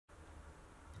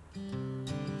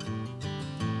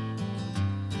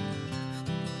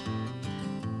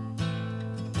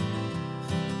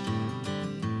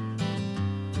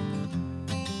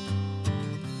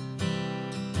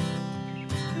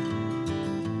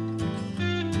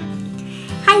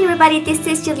everybody, this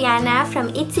is Juliana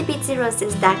from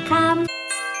ITSYBITSYROSES.com.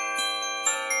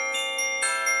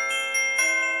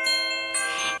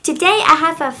 Today I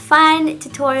have a fun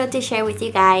tutorial to share with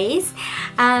you guys.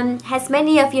 As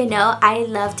many of you know, I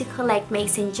love to collect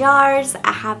mason jars.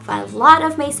 I have a lot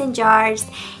of mason jars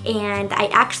and I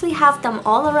actually have them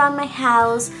all around my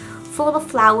house, full of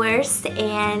flowers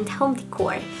and home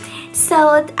decor.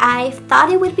 So I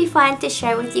thought it would be fun to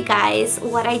share with you guys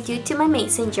what I do to my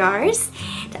mason jars.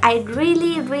 I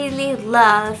really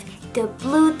love the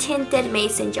blue tinted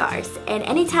mason jars, and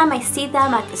anytime I see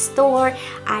them at the store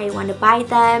I want to buy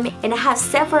them, and I have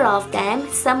several of them,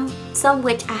 some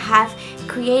which I have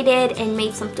created and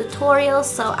made some tutorials,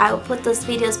 so I will put those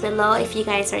videos below if you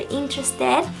guys are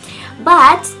interested.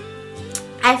 But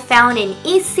I found an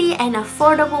easy and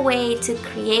affordable way to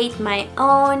create my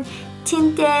own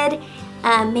tinted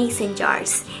mason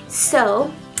jars.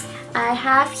 So I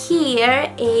have here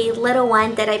a little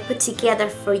one that I put together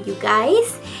for you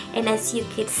guys, and as you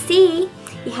can see,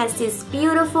 it has this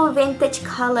beautiful vintage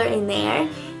color in there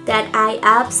that I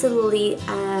absolutely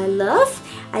love.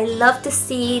 I love to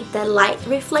see the light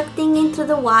reflecting into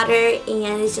the water,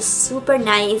 and it's just super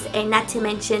nice, and not to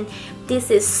mention this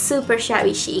is super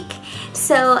shabby chic.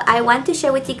 So I want to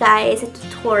share with you guys a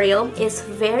tutorial. It's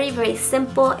very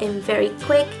simple and very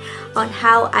quick on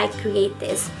how I create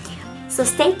this. So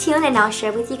stay tuned and I'll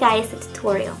share with you guys the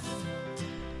tutorial.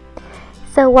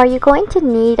 So what you're going to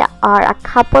need are a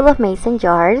couple of mason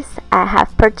jars. I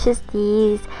have purchased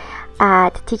these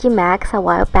at TJ Maxx a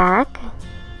while back,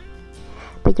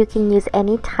 but you can use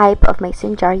any type of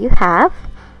mason jar you have.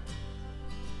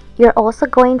 You're also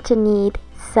going to need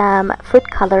some food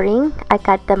coloring. I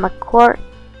got the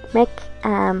McCormick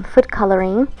food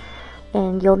coloring,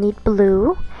 and you'll need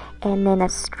blue, and then a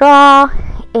straw,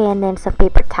 and then some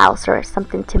paper towels or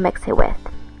something to mix it with.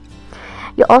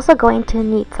 You're also going to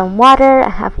need some water. I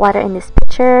have water in this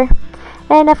pitcher,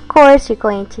 and of course you're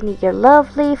going to need your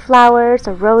lovely flowers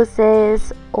or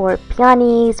roses or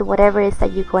peonies, whatever it is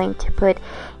that you're going to put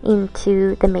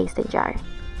into the mason jar.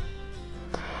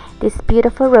 These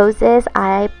beautiful roses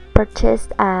I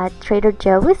purchased at Trader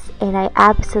Joe's, and I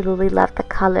absolutely love the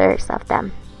colors of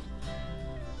them.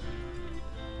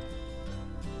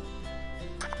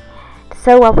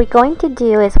 So what we're going to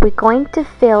do is we're going to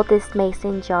fill this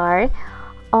mason jar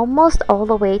almost all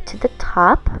the way to the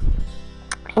top,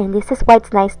 and this is why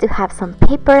it's nice to have some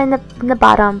paper in the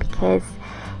bottom, because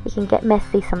it can get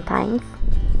messy sometimes.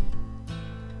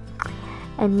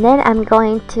 And then I'm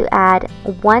going to add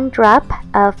 1 drop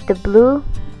of the blue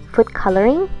food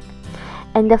coloring,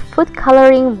 and the food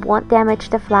coloring won't damage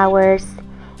the flowers,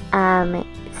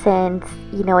 since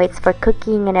you know it's for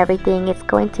cooking and everything. It's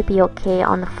going to be okay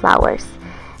on the flowers,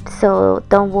 so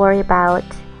don't worry about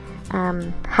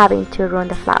having to ruin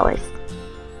the flowers.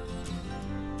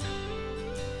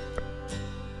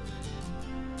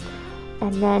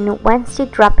 And then once you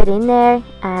drop it in there,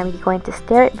 you're going to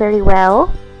stir it very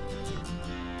well.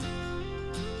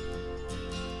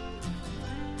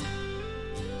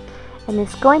 And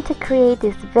it's going to create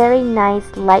this very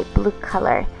nice light blue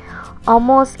color,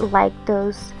 almost like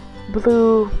those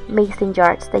blue mason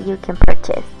jars that you can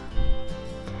purchase.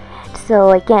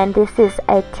 So again, this is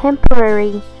a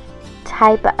temporary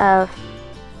type of,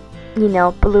 you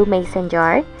know, blue mason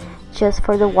jar, just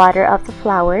for the water of the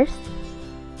flowers.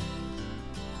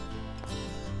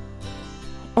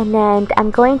 And then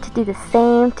I'm going to do the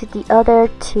same to the other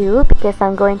 2, because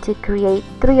I'm going to create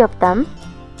 3 of them.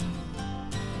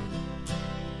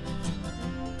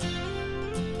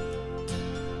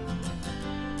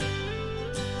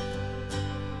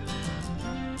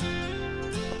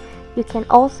 You can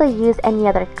also use any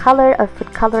other color or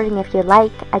food coloring if you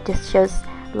like. I just chose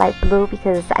light blue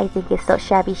because I think it's so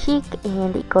shabby chic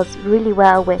and it goes really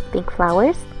well with pink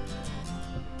flowers.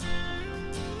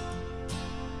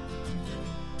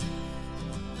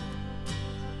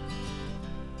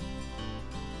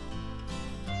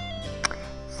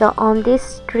 So on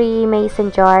these 3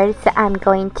 mason jars, I'm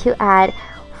going to add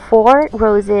 4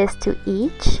 roses to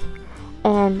each.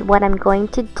 And what I'm going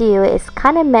to do is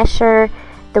kind of measure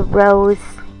the rose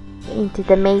into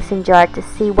the mason jar to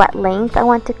see what length I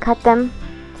want to cut them.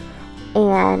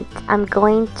 And I'm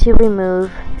going to remove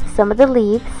some of the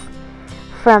leaves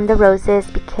from the roses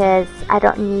because I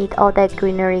don't need all that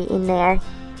greenery in there.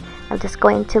 I'm just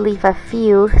going to leave a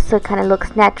few so it kind of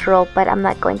looks natural, but I'm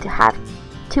not going to have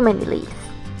too many leaves.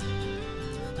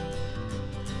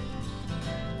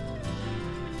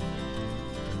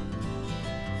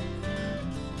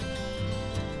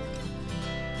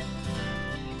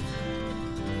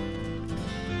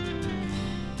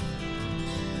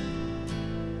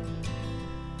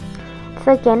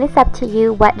 So again, it's up to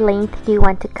you what length you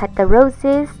want to cut the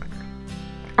roses.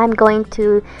 I'm going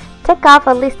to take off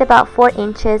at least about 4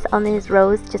 inches on these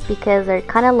roses just because they're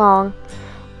kind of long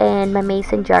and my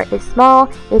mason jar is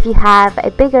small. If you have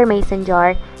a bigger mason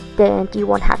jar, then you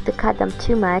won't have to cut them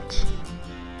too much.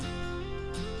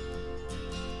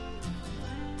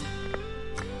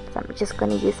 So I'm just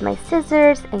going to use my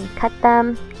scissors and cut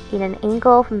them in an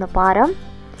angle from the bottom.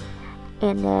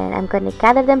 And then I'm going to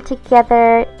gather them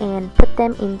together and put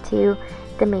them into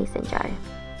the mason jar.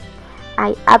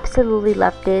 I absolutely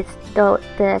love this, though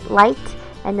the light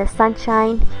and the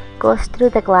sunshine goes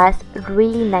through the glass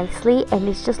really nicely and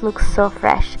it just looks so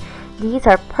fresh. These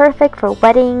are perfect for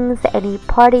weddings, any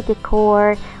party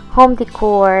decor, home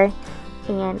decor,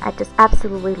 and I just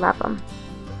absolutely love them.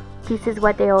 This is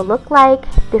what they all look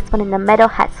like. This one in the middle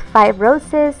has 5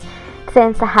 roses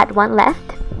since I had one left.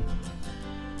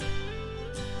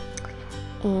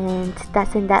 And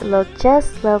doesn't that look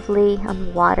just lovely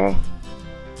on water?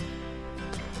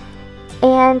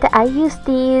 And I use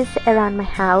these around my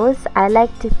house. I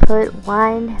like to put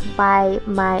one by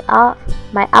my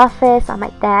office on my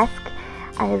desk.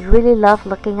 I really love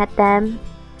looking at them.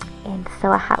 And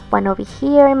so I have one over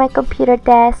here in my computer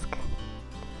desk.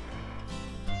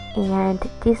 And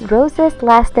these roses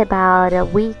last about a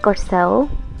week or so.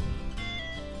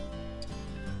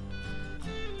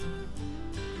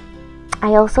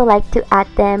 I also like to add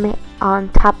them on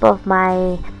top of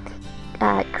my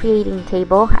creating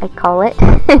table, I call it,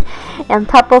 on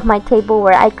top of my table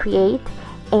where I create.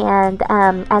 And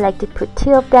I like to put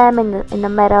 2 of them in the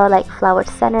middle, like flower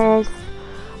centers.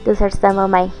 Those are some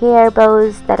of my hair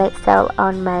bows that I sell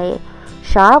on my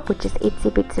shop, which is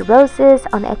ITSYBITSYROSES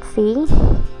on Etsy.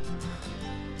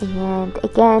 And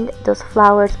again, those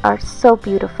flowers are so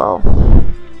beautiful.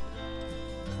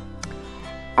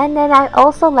 And then I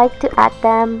also like to add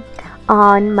them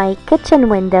on my kitchen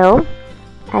window.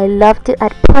 I love to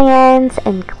add plants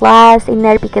and glass in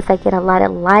there because I get a lot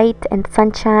of light and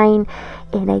sunshine,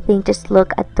 and I think just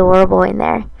look adorable in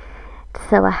there.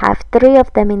 So I have 3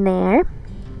 of them in there.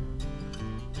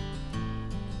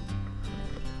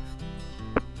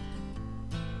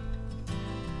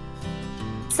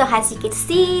 So as you can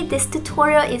see, this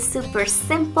tutorial is super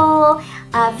simple,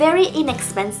 very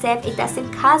inexpensive. It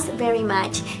doesn't cost very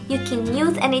much. You can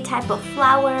use any type of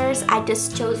flowers. I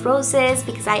just chose roses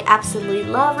because I absolutely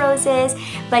love roses,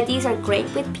 but these are great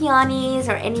with peonies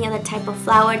or any other type of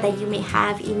flower that you may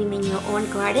have even in your own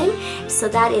garden. So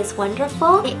that is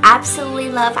wonderful. I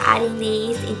absolutely love adding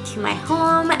these into my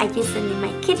home. I use them in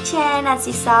my kitchen, as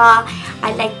you saw.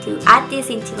 I like to add this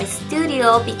into my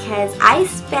studio because I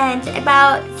spend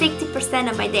about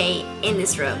 60% of my day in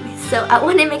this room. So I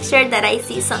want to make sure that I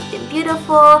see something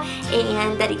beautiful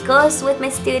and that it goes with my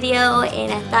studio,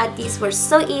 and I thought these were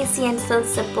so easy and so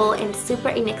simple and super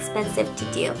inexpensive to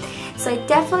do. So I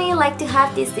definitely like to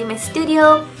have this in my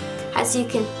studio, as you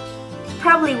can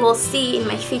probably will see in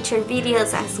my featured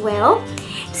videos as well.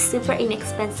 Super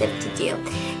inexpensive to do.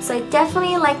 So I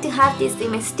definitely like to have this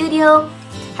in my studio,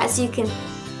 as you can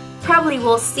probably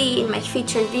will see in my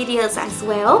featured videos as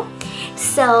well.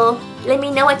 So let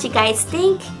me know what you guys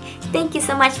think. Thank you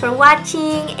so much for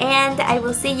watching, and I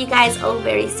will see you guys all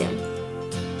very soon.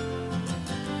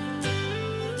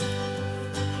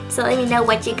 So let me know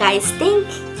what you guys think.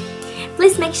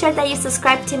 Please make sure that you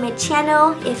subscribe to my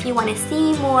channel if you want to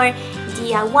see more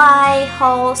DIY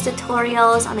hauls,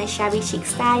 tutorials on a shabby chic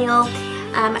style.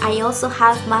 I also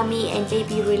have mommy and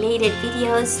baby related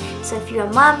videos, so if you're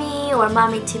a mommy or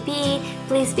mommy to be,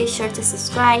 please be sure to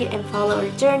subscribe and follow our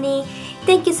journey.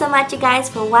 Thank you so much, you guys,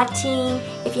 for watching.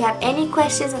 If you have any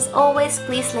questions, as always,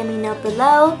 please let me know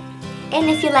below. And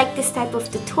if you like this type of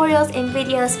tutorials and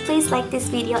videos, please like this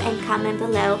video and comment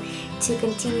below to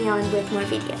continue on with more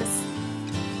videos.